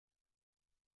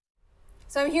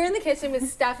So I'm here in the kitchen with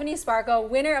Stephanie Sparkle,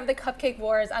 winner of the Cupcake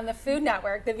Wars on the Food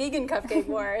Network, the Vegan Cupcake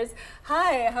Wars.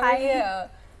 Hi, how are you?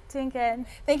 Doing good.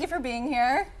 Thank you for being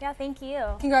here. Yeah, thank you.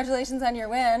 Congratulations on your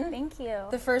win. Thank you.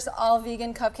 The first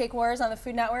all-vegan Cupcake Wars on the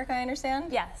Food Network, I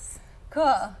understand? Yes.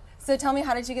 Cool. So tell me,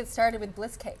 how did you get started with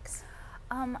Blythe cakes?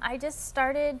 I just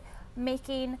started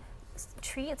making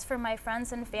treats for my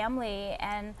friends and family,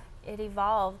 and it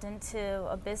evolved into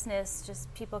a business.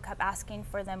 Just people kept asking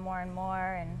for them more and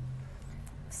more, and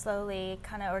slowly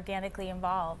kind of organically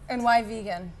evolved. And why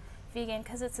vegan? Vegan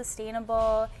because it's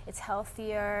sustainable, it's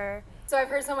healthier. So I've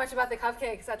heard so much about the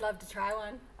cupcakes, I'd love to try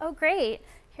one. Oh great,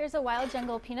 here's a Wild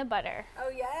Jungle peanut butter. Oh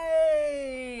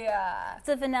yay! It's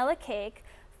a vanilla cake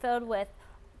filled with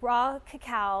raw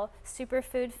cacao,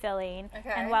 superfood filling,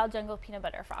 and Wild Jungle peanut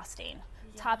butter frosting.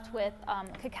 Topped with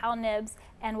cacao nibs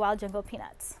and Wild Jungle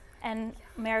peanuts. And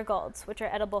marigolds, which are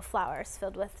edible flowers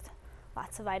filled with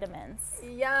lots of vitamins.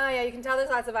 Yeah, you can tell there's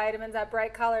lots of vitamins. That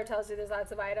bright color tells you there's lots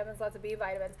of vitamins, lots of B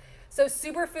vitamins. So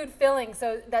superfood filling,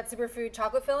 so that superfood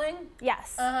chocolate filling?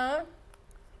 Yes. Uh-huh.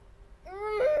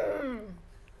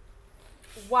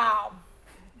 Wow.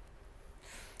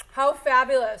 How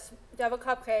fabulous to have a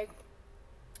cupcake.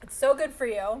 It's so good for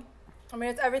you. I mean,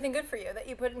 it's everything good for you that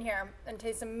you put in here and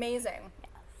tastes amazing.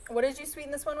 Yes. What did you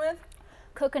sweeten this one with?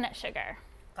 Coconut sugar.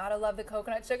 Gotta love the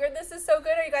coconut sugar. This is so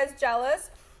good. Are you guys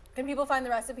jealous? Can people find the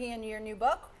recipe in your new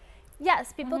book?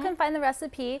 Yes, people can find the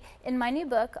recipe in my new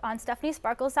book on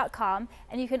stephaniesparkles.com,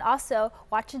 and you can also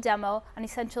watch a demo on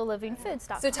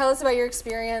essentiallivingfoods.com. So tell us about your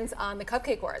experience on the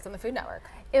Cupcake Wars on the Food Network.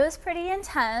 It was pretty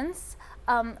intense.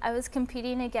 I was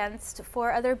competing against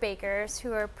 4 other bakers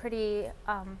who are pretty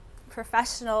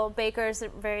professional bakers,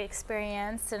 very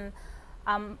experienced and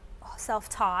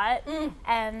self-taught,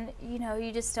 and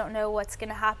you just don't know what's going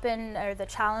to happen or the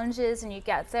challenges, and you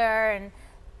get there, and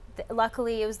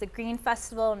luckily it was the Green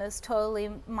Festival, and it was totally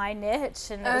my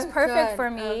niche, and it was perfect for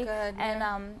me,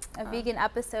 and a vegan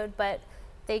episode, but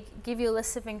they give you a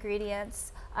list of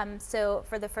ingredients. So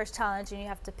for the first challenge, and you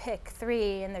have to pick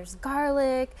 3, and there's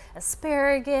garlic,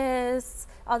 asparagus,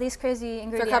 all these crazy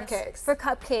ingredients. For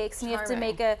cupcakes, and you have to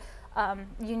make a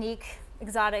unique,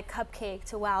 exotic cupcake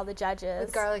to wow the judges.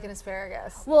 With garlic and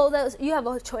asparagus. Well, you have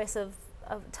a choice of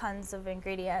tons of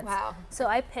ingredients. Wow. So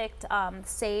I picked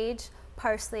sage,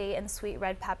 parsley, and sweet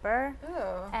red pepper.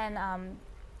 Ooh. And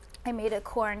I made a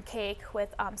corn cake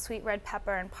with sweet red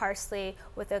pepper and parsley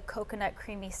with a coconut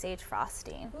creamy sage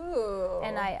frosting. Ooh.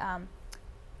 And I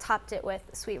topped it with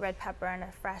sweet red pepper and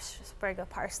a fresh sprig of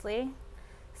parsley.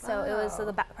 So it was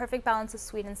the perfect balance of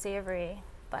sweet and savory.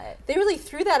 But they really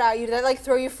threw that at you. Did that like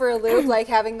throw you for a loop, like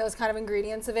having those kind of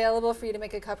ingredients available for you to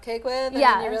make a cupcake with?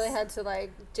 Yeah. And you really had to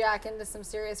like jack into some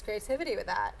serious creativity with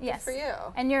that. Yes. Good for you.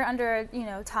 And you're under,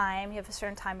 time. You have a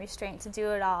certain time restraint to do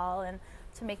it all and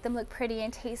to make them look pretty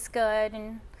and taste good.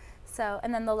 And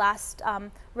then the last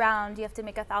round, you have to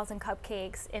make 1,000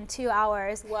 cupcakes in 2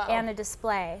 hours. Wow. And a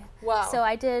display. Wow. So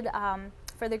I did.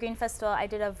 For the Green Festival, I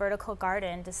did a vertical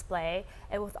garden display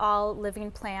with all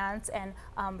living plants and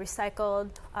recycled,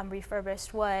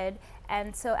 refurbished wood.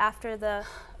 And so after the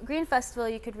Green Festival,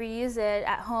 you could reuse it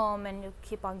at home and you'll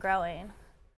keep on growing.